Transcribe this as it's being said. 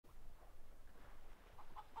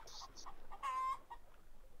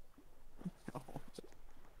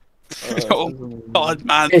God,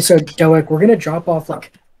 man. Okay, so Doek, we're gonna drop off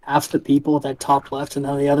like half the people at that top left and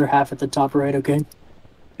then the other half at the top right, okay?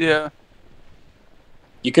 Yeah.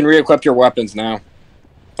 You can re-equip your weapons now.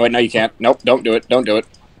 Oh, wait, no, you can't. Nope, don't do it. Don't do it.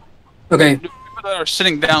 Okay. The people that are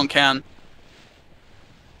sitting down can.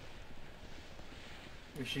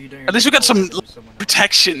 At least we got some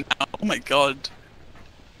protection now. Oh my god.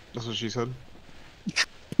 That's what she said.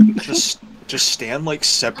 Just stand like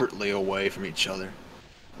separately away from each other.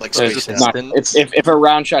 Like It's spaced not, out. if a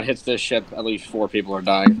round shot hits this ship, at least 4 people are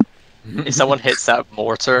dying. If someone hits that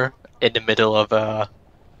mortar in the middle of a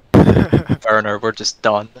burner, we're just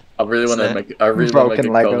done. I really want to make. I really want to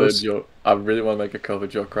make a COVID joke. I really want to make a COVID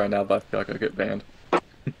joke right now, but I feel like I'll get banned.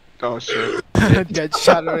 Oh shit.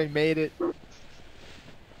 Deadshot already made it.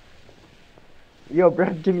 Yo,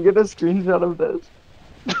 Brad, can you get a screenshot of this?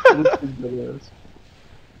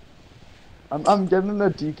 I'm getting a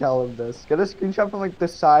decal of this. Get a screenshot from like the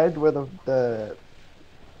side where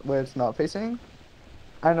where it's not facing.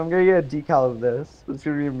 And I'm gonna get a decal of this. It's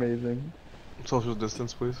gonna be amazing. Social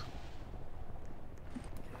distance, please.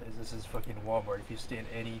 This is fucking Walmart. If you stand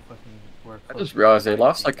any fucking work. I just realized they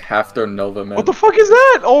lost like half their Nova, man. What the fuck is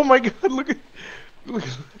that? Oh my god! Look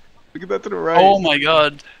at that to the right. Oh my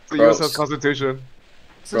god. The U.S. Constitution.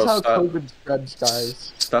 This is how COVID spreads,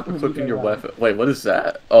 guys. Stop equipping your weapon. Wait, what is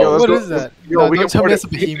that? Oh, yo, what is that? Yo, No, we don't can tell board me it. that's a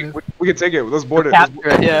behemoth. We can take it. Let's board it. Capture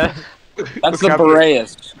it, yeah. That's the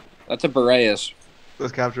Boreas. That's a Boreas.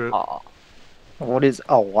 Let's capture it. What is?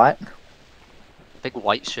 Oh, what? Big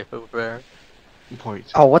white ship over there.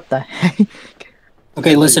 Point. Oh, what the heck?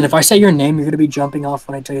 Okay, listen, if I say your name, you're gonna be jumping off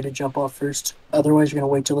when I tell you to jump off first. Otherwise, you're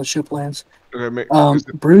gonna wait till the ship lands. Okay,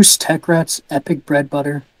 Bruce, Tech Rats, Epic Bread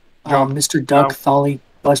Butter, Mr. Duck, Tholly,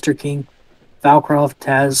 Buster King, Valcroft,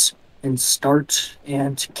 Taz, and Start,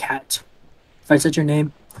 and Cat. If I said your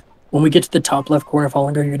name, when we get to the top left corner of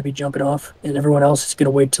Hollander, you're going to be jumping off, and everyone else is going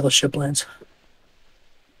to wait till the ship lands.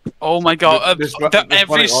 Oh my god, There's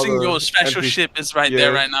every all single the special ship is right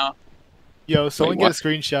there right now. Yo, someone get a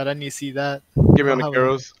screenshot. I need to see that. Give me on the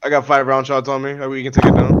arrows. I got 5 round shots on me. We can take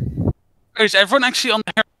it down. Is everyone actually on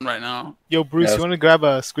the Heron right now? Yo, Bruce, Yes. you want to grab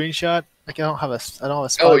a screenshot? Like, I don't have a spot.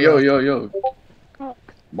 Oh, yo.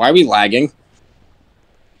 Why are we lagging?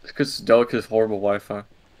 It's because Delica's horrible Wi-Fi.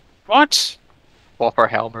 What? Swap our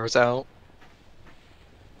helmers out.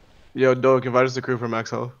 Yo, Doak, invite us the crew for max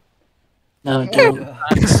health. No, don't.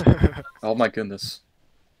 Oh my goodness.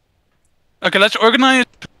 Okay, let's organize.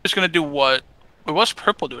 Who's gonna do what? Wait, what's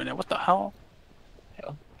Purple doing it? What the hell?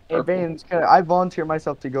 Hey, Baines, I volunteer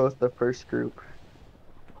myself to go with the first group.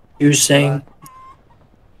 You're saying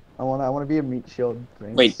I wanna be a meat shield.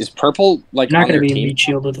 Baines. Wait, is Purple like you're not on going your to be a team? meat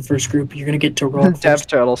shield with the first group. You're going to get to roll Dev first.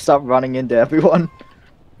 Turtle, stop running into everyone.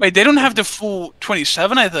 Wait, they don't have the full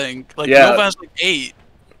 27, I think. Like, Yeah. Nova has like 8.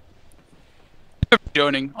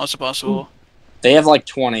 Joining, also possible. They have like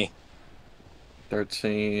 20.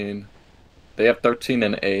 13. They have 13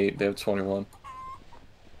 and 8. They have 21.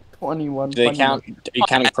 21. Do they count? Are you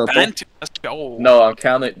counting Purple? Let's go. No, I'm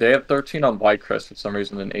counting. They have 13 on Whitecrest for some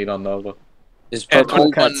reason and 8 on Nova. Is Yeah,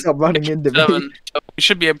 Purple? God, stop running into me. 7. So we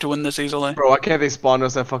should be able to win this easily. Bro, why can't they spawn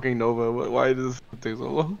us at fucking Nova? Why does this take so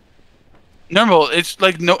long? Normal, it's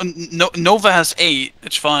like Nova has 8.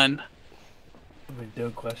 It's fine.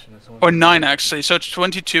 Or 9 actually. So it's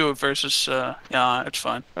 22 versus. Yeah, it's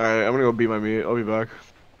fine. Alright, I'm gonna go beat my meat. I'll be back.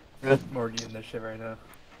 Morgan in this shit right now.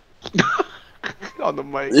 On the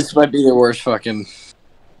mic. This might be the worst fucking.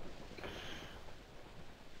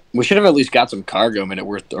 We should have at least got some cargo made it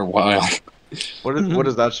worth our while. What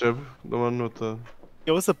is that ship? The one with the.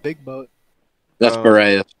 Yo, what's a big boat? That's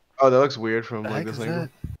Boreas. Oh, that looks weird from The like heck this is angle.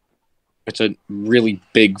 It's a really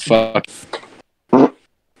big fuck.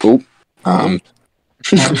 Oop.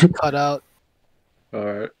 Cut out.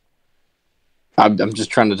 Alright. I'm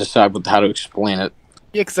just trying to decide how to explain it.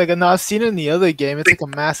 Yeah, cause like no, I've seen it in the other game. It's like a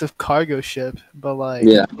massive cargo ship, but like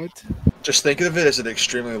Yeah. what? Just think of it as an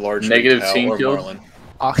extremely large Negative hotel scene or kill? marlin.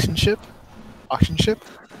 Auction ship? Auction ship?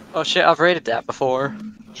 Oh shit, I've rated that before.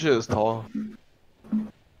 Shit is tall.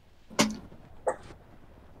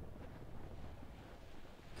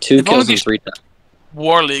 Two If only kills we- and 3 times.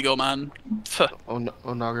 War legal, man.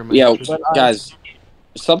 Yeah, guys,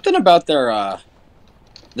 something about their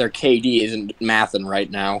KD isn't mathing right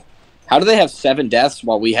now. How do they have 7 deaths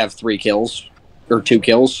while we have 3 kills or 2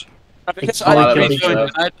 kills? Because a lot I of had people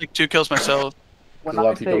like 2 kills myself. When A lot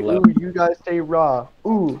I of say people ooh, left. you guys say raw.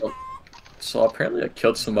 Ooh. So apparently I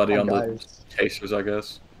killed somebody on the Guys. chasers, I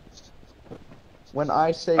guess. When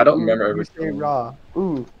I say I don't ooh, remember you every say time. raw.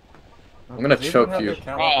 Ooh. I'm gonna choke you.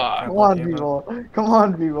 Come on, people. Come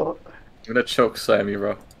on, people. I'm gonna choke Sammy,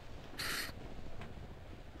 bro.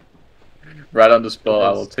 Right on the spot,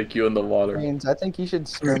 I will take you in the water. Brains, I think you should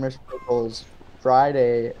skirmish purples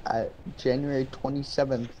Friday at January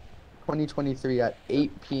 27th, 2023 at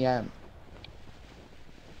 8 p.m.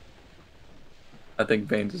 I think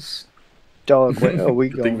Baines is... Dog, where are we I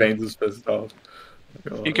think going? Baines is pissed off.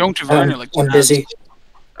 You're going to Verner like I'm busy.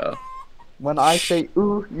 Oh. When I say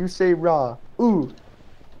ooh, you say raw. Ooh.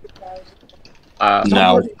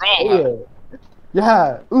 No.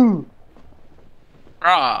 Yeah, ooh.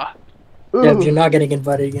 Rah. Ooh. Yeah, you're not getting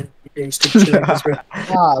invited again.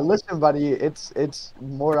 Listen, buddy, it's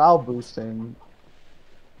morale boosting.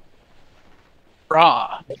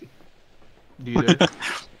 Rah.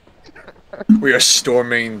 We are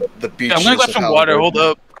storming the beaches. Yeah, I'm gonna grab some water. Hold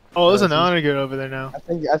up. Oh, there's an honor guard over there now. I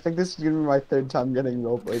think this is gonna be my 3rd time getting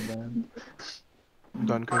roleplayed, man.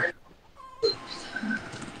 Done, Chris.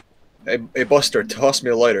 Hey, Buster, toss me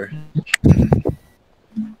a lighter.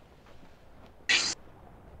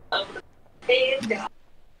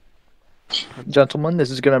 Gentlemen,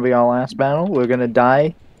 this is gonna be our last battle. We're gonna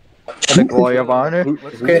die for the glory of honor.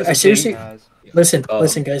 Okay, I seriously listen,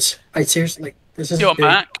 guys. I seriously like this is. Yo,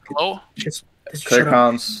 Mac. Hello. Just Clear shut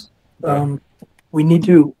up. comms. We need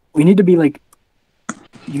to be like.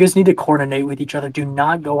 You guys need to coordinate with each other. Do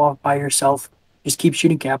not go off by yourself. Just keep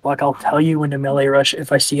shooting cap block. I'll tell you when to melee rush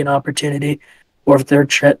if I see an opportunity, or if they're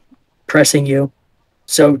pressing you.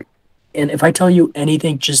 So, and if I tell you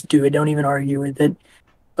anything, just do it. Don't even argue with it.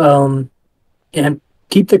 And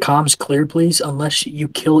keep the comms clear, please, unless you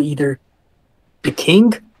kill either the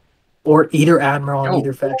king or either admiral on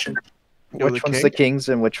either faction. Which one's the kings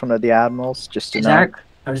and which one are the admirals? Just to know.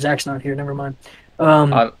 Zach's not here. Never mind.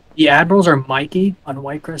 The admirals are Mikey on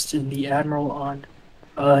Whitecrest, and the admiral on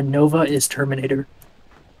Nova is Terminator.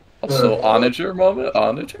 Also, Onager moment?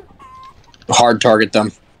 Onager? Hard target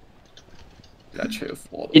them. Gotcha.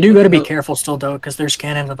 You do got to be careful still, though, because there's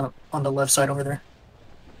cannons on the left side over there.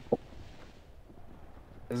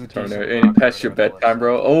 Terminator, any past your bedtime,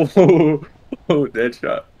 bro? Oh, dead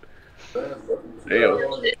shot.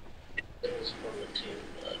 Damn.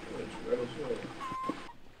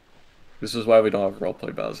 This is why we don't have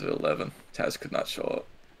roleplay battles at 11. Taz could not show up.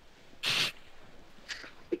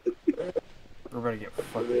 We're gonna get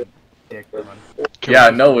fucking dicked on. Yeah,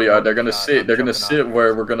 I know we are. They're gonna sit. They're gonna sit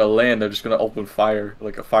where we're gonna land. They're just gonna open fire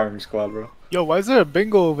like a firing squad, bro. Yo, why is there a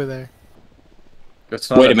bingo over there? That's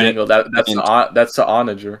not a bingo. That's the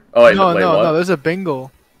onager. Oh wait, no, wait, no, what? no. There's a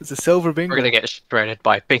bingo. It's a silver bingo. We're gonna get shredded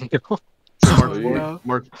by bingo.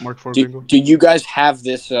 Mark for bingo. Do you guys have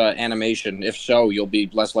this animation? If so, you'll be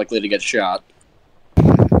less likely to get shot. Wait,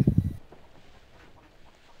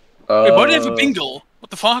 why do you have a bingo? What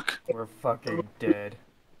the fuck? We're fucking dead.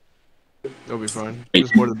 It'll be fine.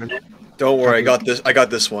 There's more than bingo. Don't worry, I got this. I got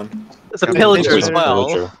this one. There's a pillager as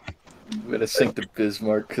well. I'm gonna sink the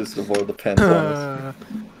Bismarck because the world depends on us.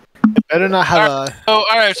 Better not have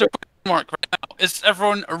alright, so Mark, right now, is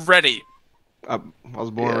everyone ready? I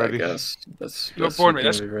was born ready. I guess. You were born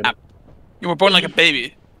ready. You were born like a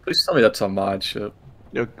baby. Please tell me that's a mod ship.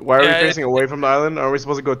 Yo, why are we facing away from the island? Are we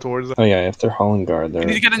supposed to go towards them? Oh yeah, if they're Holland Guard, they're You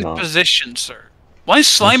need to get in position, sir. Why is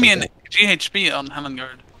Slimy and GHB on Holland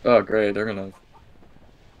Guard? Oh great, they're gonna.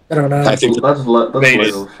 I don't know. I think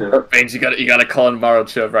Baines, you gotta call in borrowed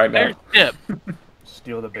ship right now. Yeah.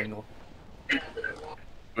 Steal the bingo.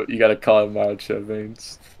 You gotta call in borrowed ship,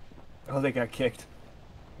 Baines. Oh, they got kicked.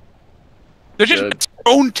 They're just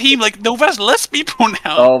their own team. Like Nova's less people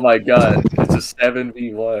now. Oh my god, it's a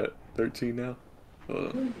 7v what? 13 now. Hold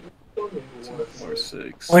on. 2, 4,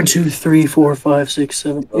 6. 1, 2, 3, 4, 5, 6,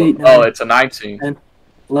 7, 8, 9. Oh, it's a 19. 10,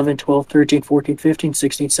 11, 12, 13, 14, 15,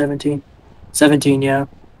 16, 17. 17, yeah.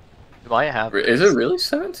 Do I have? Is it really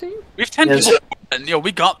 17? We have 10 people. Yo,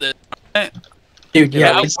 we got this. Dude,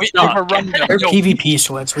 yeah. They're PvP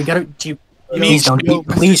sweats. We gotta. Please don't.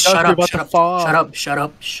 Please shut up. Shut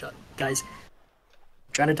up. Guys.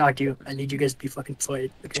 I'm trying to talk to you. I need you guys to be fucking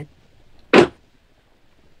quiet, okay?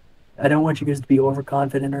 I don't want you guys to be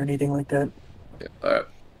overconfident or anything like that. Yeah, alright.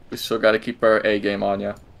 We still gotta keep our A game on,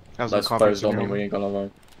 yeah. Less players don't mean we ain't gonna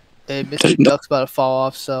learn. Hey, Mr. Duck's about to fall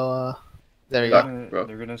off, so there you go.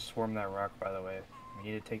 They're gonna swarm that rock, by the way. We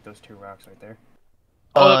need to take those 2 rocks right there.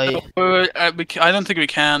 I don't think we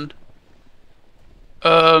can.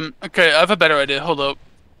 Okay, I have a better idea. Hold up.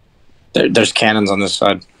 There's cannons on this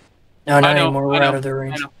side. No, not anymore. We're out of their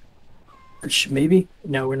range. Maybe?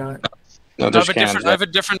 No, we're not. No, there's cannons. I have a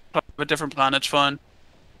different plan. It's fine.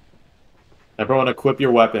 Everyone, equip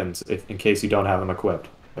your weapons in case you don't have them equipped.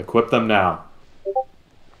 Equip them now.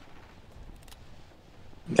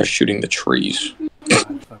 They're shooting the trees. Look at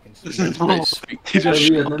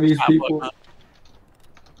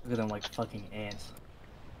them like fucking ants.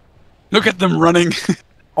 Look at them running.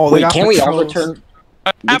 Oh, they Wait, got can we all patrols. return?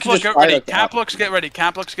 Caplux, get ready. Caplux, get ready.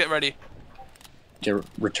 Caplux, get ready. To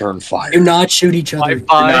return fire. Do not shoot each other. Do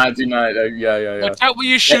not. Yeah. Watch out when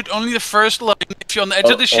you shoot. Only the first line. If you're on the edge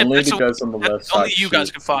of the ship, Only that's the guys on the left side. only you guys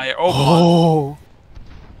shoot. can fire. Oh, come on.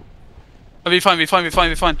 I'll be fine. Be fine. Be fine.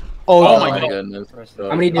 Be fine. Oh, Oh no. my god. goodness.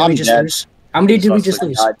 How many did we just lose? How many did we just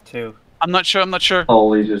lose? 2. I'm not sure. I'm not sure.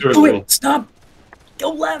 Holy just. Do it! Stop!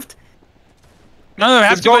 Go left! No, we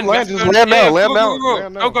have Just to go in, land. we have Just to land go, now. yeah, Land go, now. go,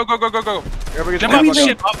 Land go, now. go, go, go, go, go. Everybody Jump get off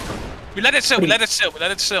the back. ship. We let it sit. We let it sit. We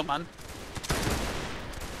let it sit, man.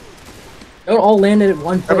 Don't all land at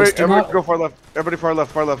one place. Everybody go far left. Everybody far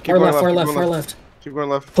left. Far left. Keep going left. Far left. Keep going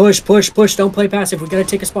left. Push. Don't play passive. We gotta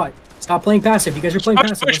take a spot. Stop playing passive. You guys are playing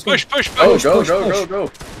passive. Push.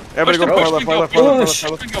 Go. Everybody go far left. Far left. Push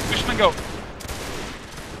and go.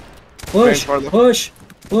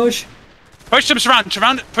 Push. Push them surround.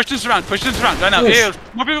 Push them surround. Right now. Push. Yeah,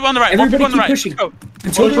 more people on the right. Everybody More people on the keep right. pushing. Go.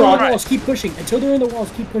 Until Push they're on the right. walls, keep pushing. Until they're in the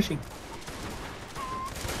walls, keep pushing.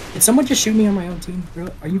 Did someone just shoot me on my own team?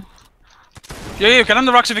 Are you? Yeah, get on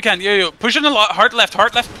the rocks if you can. Yeah. Push on the heart left,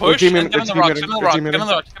 push, and get on the rocks, get on the rocks.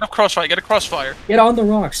 Get a crossfire. Get on the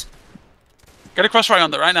rocks. Get a crossfire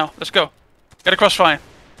on there right now. Let's go. Get a crossfire.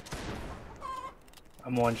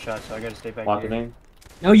 I'm one shot, so I gotta stay back here.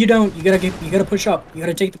 No, you don't. You gotta push up. You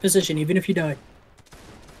gotta take the position, even if you die.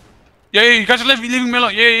 Yeah, you guys are leaving me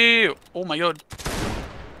alone. Yeah. Oh my god.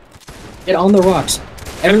 Get on the rocks.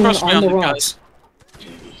 Everyone on the them, rocks.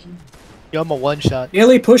 Yo, I'm a one shot.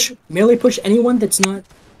 Melee push anyone that's not.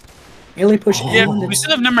 Melee push Yeah, anyone we that's.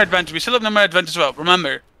 still have number advantage. As well.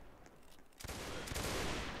 Remember.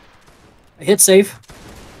 I hit save.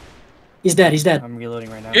 He's dead. I'm reloading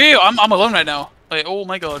right now. Yeah, I'm alone right now. Like, oh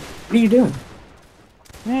my god. What are you doing?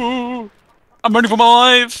 I'm running for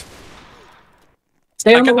my life.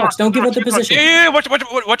 Stay on the rocks. Don't give up the position. Yeah. Watch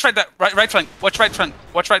right that. Right flank. Watch right flank.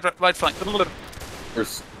 Right flank. Watch flank on the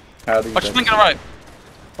right.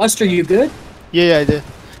 Buster, you good? Yeah, I did.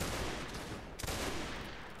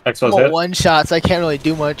 Exo's I'm a hit. one shot, so I can't really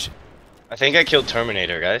do much. I think I killed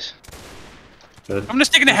Terminator, guys. Good. I'm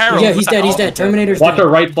just taking a Heron. Yeah, he's dead. Terminator's Watch dead. our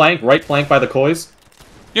right flank by the kois.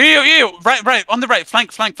 Yeah. Right. On the right.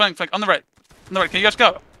 Flank. On the right. Can you guys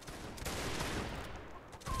go?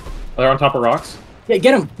 They're on top of rocks. Yeah,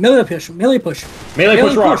 get him. Melee push. Melee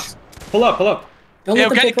push rocks. Pull up. Don't let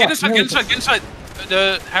them take get rocks. inside.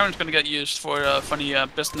 The Heron's gonna get used for funny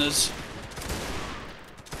business.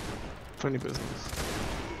 Funny business.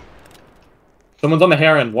 Someone's on the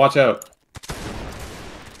Heron. Watch out.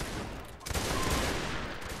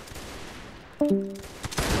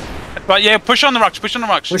 But yeah, push on the rocks. Push on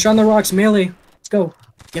the rocks. Melee. Let's go.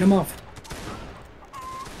 Get him off.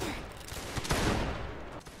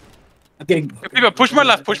 I'm getting. People, push my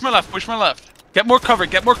left. Get more cover.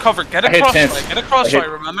 Get a crossfire.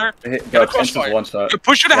 Remember? Get a crossfire. One shot. Yeah,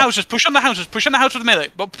 push to the houses. Push on the houses with melee.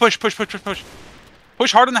 But push. Push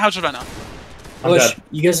hard on the houses right now. Push.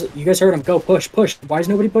 You guys heard him. Go push. Why is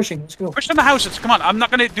nobody pushing? Let's go. Push on the houses. Come on. I'm not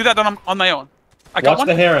gonna do that on my own. I got Watch one.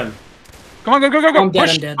 the Heron. Come on, go. I'm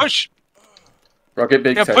Push. dead. Push. Rocket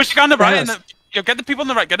big. Yeah, push the guy on the right. Fast. Get the people on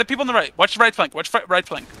the right. Watch the right flank. Right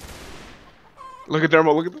flank. Look at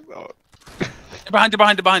Dermo. Look at this. Oh. Behind.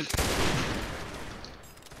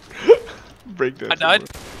 Break that. I died.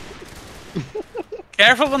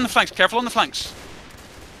 Careful on the flanks.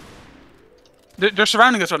 They're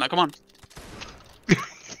surrounding us right now. Come on.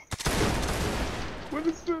 What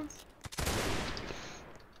is this?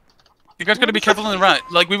 You guys gotta be careful on the right.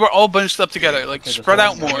 Like, we were all bunched up together. Like, spread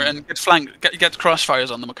out more and get flanked. Get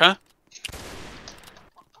crossfires on them, okay?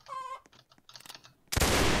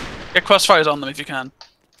 Get crossfires on them if you can.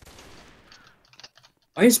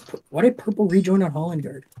 Why did purple rejoin on Holland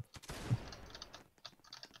Guard?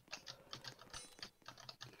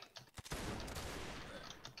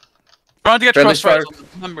 Try to get Friendly crossfires fire. on them.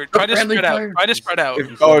 Remember, try to spread out.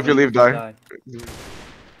 If you leave, die. You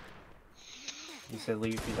said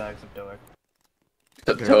leave if you die, except Doak.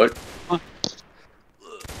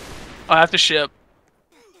 I have to ship.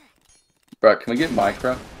 Bro, can we get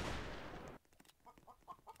Minecraft?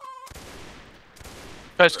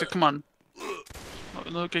 Guys, come on.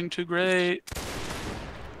 Not looking too great.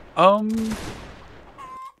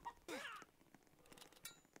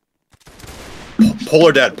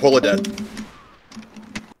 Polar dead.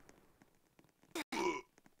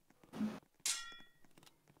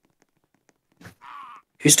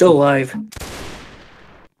 Who's still alive?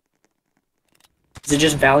 Is it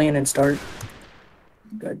just Valiant and Start?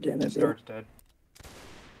 God damn it, bro. Start's dead.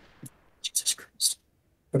 Jesus Christ.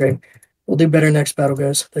 Okay, we'll do better next battle,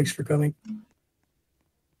 guys. Thanks for coming.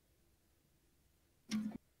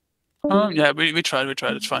 Yeah, we tried.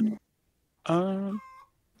 It's fine. The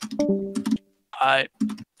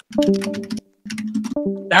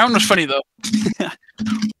Heron was funny though.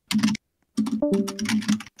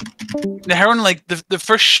 The Heron, like the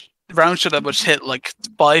first round shot that was hit, like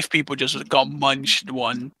 5 people just got munched in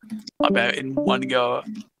one go.